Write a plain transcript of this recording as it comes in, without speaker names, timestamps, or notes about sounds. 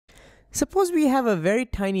Suppose we have a very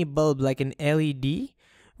tiny bulb like an LED,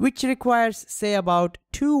 which requires, say, about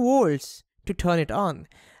 2 volts to turn it on.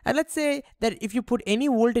 And let's say that if you put any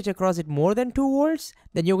voltage across it more than 2 volts,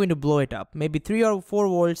 then you're going to blow it up. Maybe 3 or 4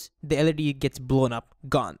 volts, the LED gets blown up,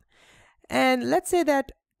 gone. And let's say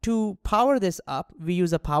that to power this up, we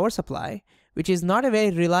use a power supply, which is not a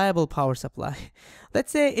very reliable power supply.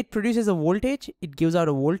 Let's say it produces a voltage, it gives out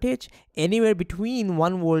a voltage anywhere between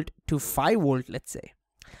 1 volt to 5 volt, let's say.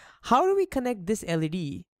 How do we connect this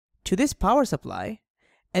LED to this power supply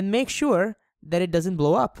and make sure that it doesn't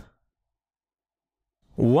blow up?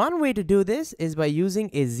 One way to do this is by using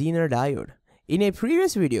a Zener diode. In a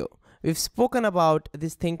previous video, we've spoken about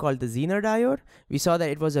this thing called the Zener diode. We saw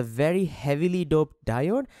that it was a very heavily doped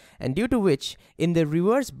diode, and due to which, in the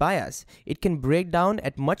reverse bias, it can break down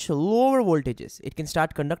at much lower voltages. It can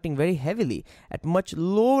start conducting very heavily at much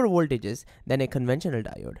lower voltages than a conventional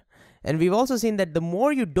diode. And we've also seen that the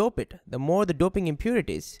more you dope it, the more the doping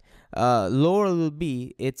impurities, lower will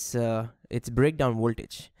be its breakdown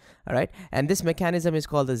voltage. All right, and this mechanism is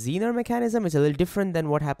called the Zener mechanism. It's a little different than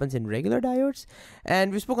what happens in regular diodes,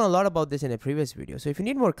 and we've spoken a lot about this in a previous video. So if you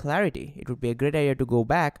need more clarity, it would be a great idea to go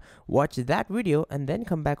back, watch that video, and then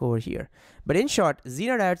come back over here. But in short,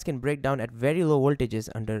 Zener diodes can break down at very low voltages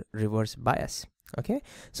under reverse bias. Okay,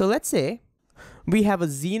 so let's say we have a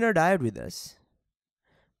Zener diode with us.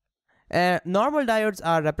 Normal diodes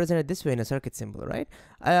are represented this way in a circuit symbol, right?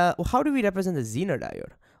 How do we represent the Zener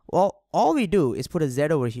diode? Well, all we do is put a Z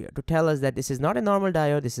over here to tell us that this is not a normal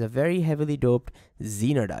diode, this is a very heavily doped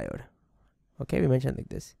Zener diode. Okay, we mentioned like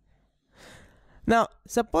this. Now,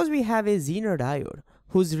 suppose we have a Zener diode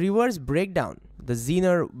whose reverse breakdown, the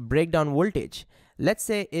Zener breakdown voltage, let's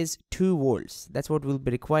say is 2 volts. That's what we'll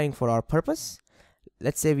be requiring for our purpose.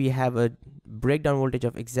 Let's say we have a breakdown voltage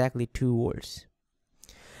of exactly 2 volts.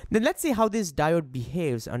 Then let's see how this diode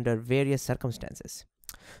behaves under various circumstances.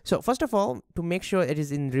 So first of all, to make sure it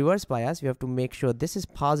is in reverse bias, we have to make sure this is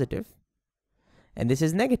positive and this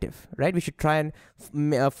is negative, right? We should try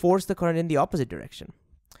and force the current in the opposite direction.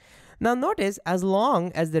 Now notice, as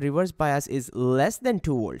long as the reverse bias is less than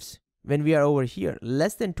 2 volts, when we are over here,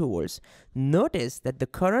 less than 2 volts, notice that the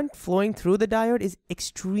current flowing through the diode is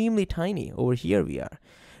extremely tiny. Over here we are,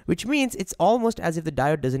 which means it's almost as if the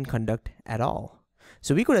diode doesn't conduct at all.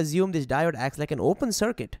 So we could assume this diode acts like an open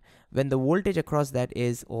circuit when the voltage across that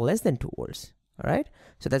is less than 2 volts. All right.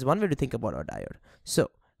 So that's one way to think about our diode. So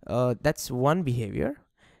that's one behavior.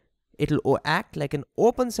 It'll act like an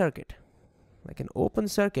open circuit,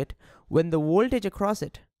 when the voltage across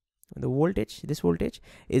it, this voltage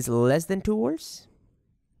is less than 2 volts.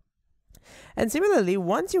 And similarly,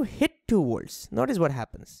 once you hit 2 volts, notice what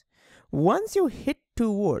happens. Once you hit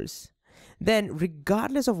 2 volts, then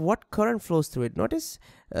regardless of what current flows through it, notice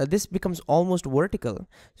this becomes almost vertical.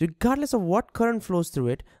 So regardless of what current flows through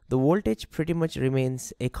it, the voltage pretty much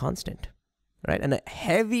remains a constant, right? And a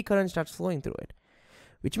heavy current starts flowing through it,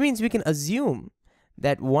 which means we can assume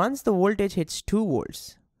that once the voltage hits 2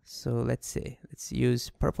 volts, so let's use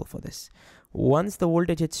purple for this. Once the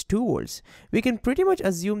voltage hits 2 volts, we can pretty much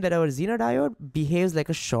assume that our Zener diode behaves like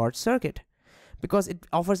a short circuit, because it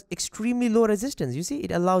offers extremely low resistance. You see, it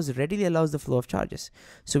readily allows the flow of charges.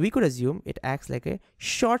 So we could assume it acts like a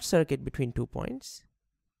short circuit between 2 points,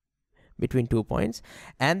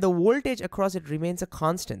 and the voltage across it remains a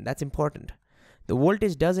constant. That's important. The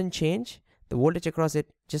voltage doesn't change. The voltage across it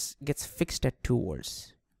just gets fixed at 2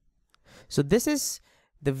 volts. So this is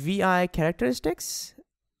the VI characteristics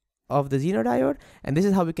of the Zener diode, and this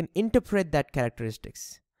is how we can interpret that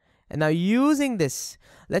characteristics. And now using this,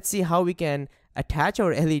 let's see how we can attach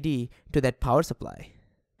our LED to that power supply.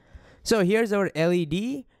 So here's our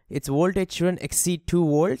LED. Its voltage shouldn't exceed 2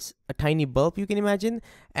 volts, a tiny bulb you can imagine.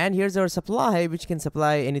 And here's our supply, which can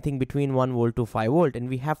supply anything between 1 volt to 5 volt. And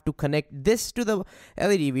we have to connect this to the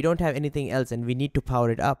LED. We don't have anything else and we need to power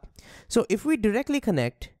it up. So if we directly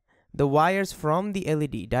connect the wires from the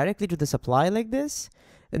LED directly to the supply like this,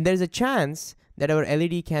 then there's a chance that our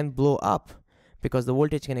LED can blow up because the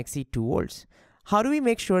voltage can exceed 2 volts. How do we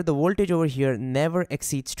make sure the voltage over here never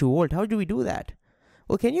exceeds 2 volt? How do we do that?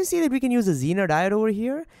 Well, can you see that we can use a Zener diode over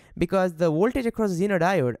here? Because the voltage across the Zener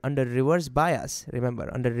diode under reverse bias, remember,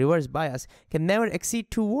 under reverse bias, can never exceed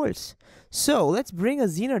 2 volts. So let's bring a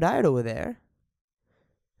Zener diode over there.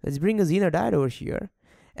 Let's bring a Zener diode over here,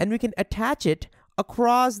 and we can attach it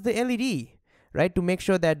across the LED, right? To make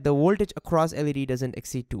sure that the voltage across LED doesn't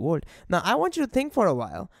exceed 2 volt. Now, I want you to think for a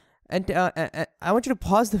while. And I want you to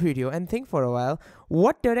pause the video and think for a while,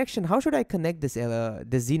 what direction, how should I connect this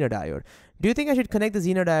Zener diode? Do you think I should connect the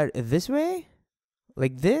Zener diode this way,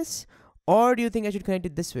 like this? Or do you think I should connect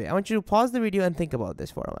it this way? I want you to pause the video and think about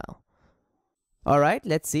this for a while. All right,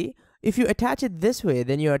 let's see. If you attach it this way,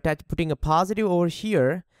 then you're putting a positive over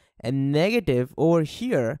here and negative over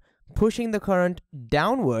here, pushing the current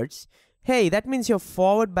downwards. Hey, that means you're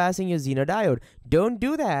forward biasing your Zener diode. Don't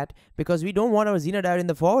do that, because we don't want our Zener diode in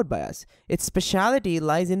the forward bias. Its speciality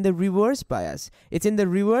lies in the reverse bias. It's in the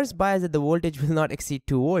reverse bias that the voltage will not exceed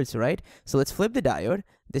 2 volts, right? So let's flip the diode.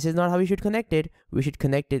 This is not how we should connect it. We should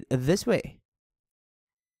connect it this way.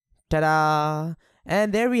 Ta-da!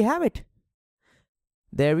 And there we have it.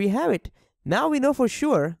 There we have it. Now we know for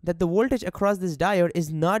sure that the voltage across this diode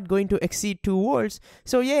is not going to exceed 2 volts.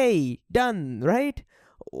 So yay, done, right?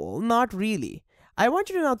 Well, not really. I want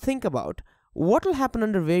you to now think about what will happen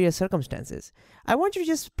under various circumstances. I want you to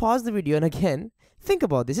just pause the video and again, think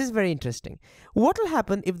about this. This is very interesting. What will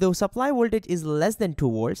happen if the supply voltage is less than 2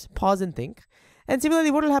 volts? Pause and think. And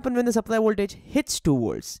similarly, what will happen when the supply voltage hits 2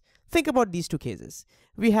 volts? Think about these two cases.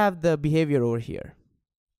 We have the behavior over here.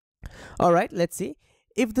 All right, let's see.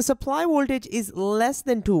 If the supply voltage is less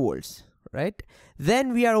than 2 volts, right,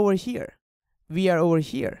 then we are over here. We are over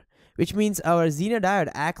here, which means our Zener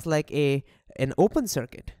diode acts like an open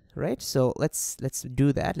circuit, right? So let's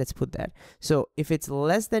do that. Let's put that. So if it's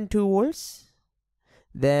less than 2 volts,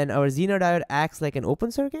 then our Zener diode acts like an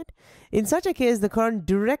open circuit. In such a case, the current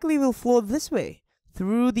directly will flow this way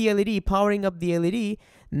through the LED, powering up the LED.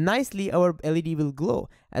 Nicely, our LED will glow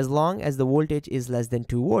as long as the voltage is less than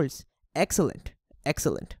 2 volts. Excellent.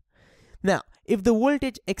 Excellent. Now, if the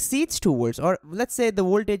voltage exceeds 2 volts, or let's say the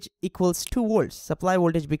voltage equals 2 volts, supply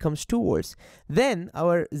voltage becomes 2 volts, then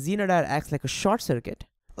our Zener diode acts like a short circuit,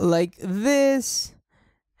 like this.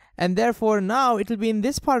 And therefore, now it will be in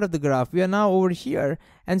this part of the graph. We are now over here.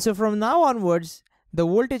 And so from now onwards, the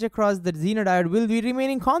voltage across the Zener diode will be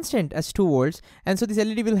remaining constant as 2 volts. And so this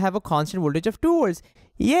LED will have a constant voltage of 2 volts.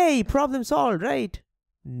 Yay, problem solved, right?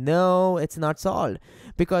 No, it's not solved.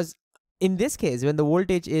 Because in this case, when the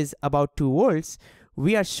voltage is about 2 volts,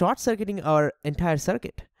 we are short-circuiting our entire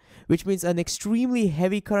circuit, which means an extremely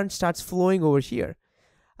heavy current starts flowing over here.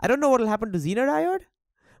 I don't know what will happen to Zener diode,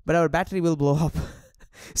 but our battery will blow up.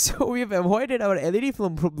 So we've avoided our LED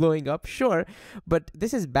from blowing up, sure, but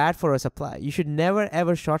this is bad for our supply. You should never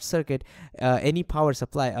ever short-circuit any power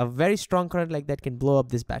supply. A very strong current like that can blow up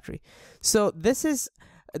this battery. So this is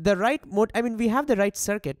the right mode. I mean, we have the right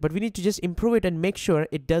circuit, but we need to just improve it and make sure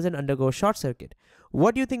it doesn't undergo a short circuit.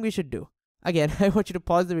 What do you think we should do? Again, I want you to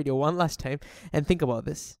pause the video one last time and think about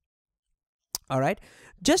this. All right,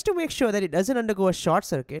 just to make sure that it doesn't undergo a short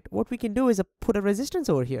circuit, what we can do is put a resistance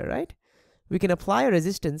over here, right? We can apply a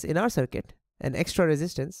resistance in our circuit, an extra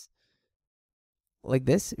resistance like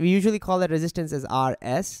this. We usually call that resistance as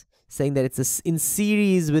RS, saying that it's in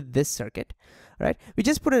series with this circuit, right? We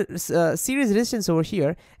just put a series resistance over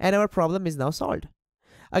here and our problem is now solved.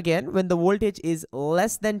 Again, when the voltage is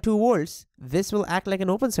less than 2 volts, this will act like an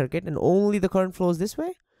open circuit and only the current flows this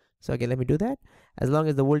way. So again, let me do that. As long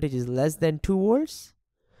as the voltage is less than 2 volts,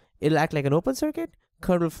 it'll act like an open circuit.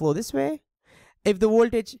 Current will flow this way. If the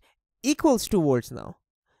voltage equals 2 volts now,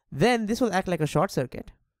 then this will act like a short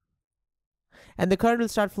circuit. And the current will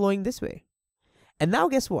start flowing this way. And now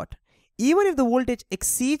guess what? Even if the voltage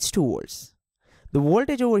exceeds 2 volts, the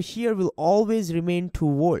voltage over here will always remain 2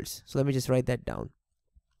 volts. So let me just write that down.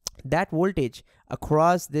 That voltage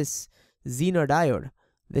across this Zener diode,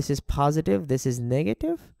 this is positive, this is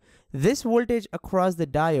negative. This voltage across the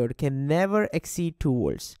diode can never exceed 2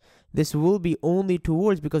 volts. This will be only 2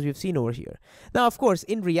 volts because we've seen over here. Now, of course,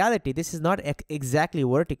 in reality, this is not exactly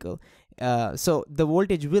vertical. So the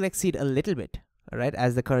voltage will exceed a little bit, right,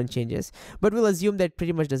 as the current changes. But we'll assume that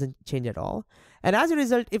pretty much doesn't change at all. And as a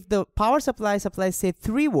result, if the power supply supplies, say,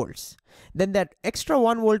 3 volts, then that extra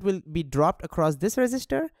 1 volt will be dropped across this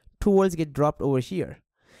resistor. 2 volts get dropped over here.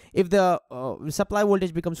 If the supply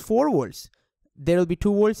voltage becomes 4 volts, there will be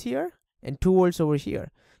 2 volts here and 2 volts over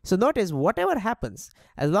here. So notice, whatever happens,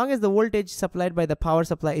 as long as the voltage supplied by the power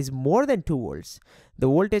supply is more than 2 volts, the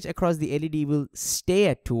voltage across the LED will stay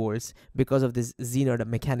at 2 volts because of this Zener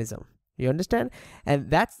mechanism. You understand?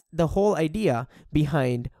 And that's the whole idea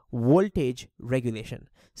behind voltage regulation.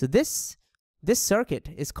 So this circuit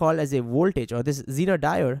is called as a voltage, or this Zener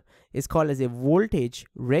diode is called as a voltage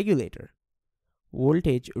regulator.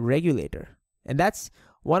 Voltage regulator. And that's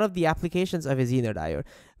one of the applications of a Zener diode.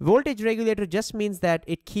 Voltage regulator just means that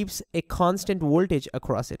it keeps a constant voltage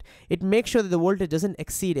across it. It makes sure that the voltage doesn't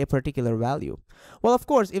exceed a particular value. Well, of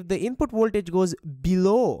course, if the input voltage goes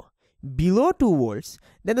below below 2 volts,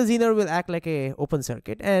 then the Zener will act like a open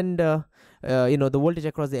circuit, and the voltage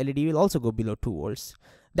across the LED will also go below 2 volts.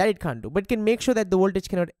 That it can't do, but it can make sure that the voltage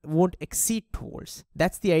won't exceed 2 volts.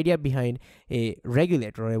 That's the idea behind a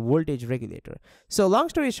regulator, or a voltage regulator. So long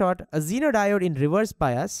story short, a Zener diode in reverse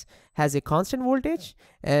bias has a constant voltage,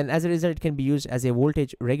 and as a result, it can be used as a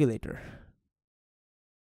voltage regulator.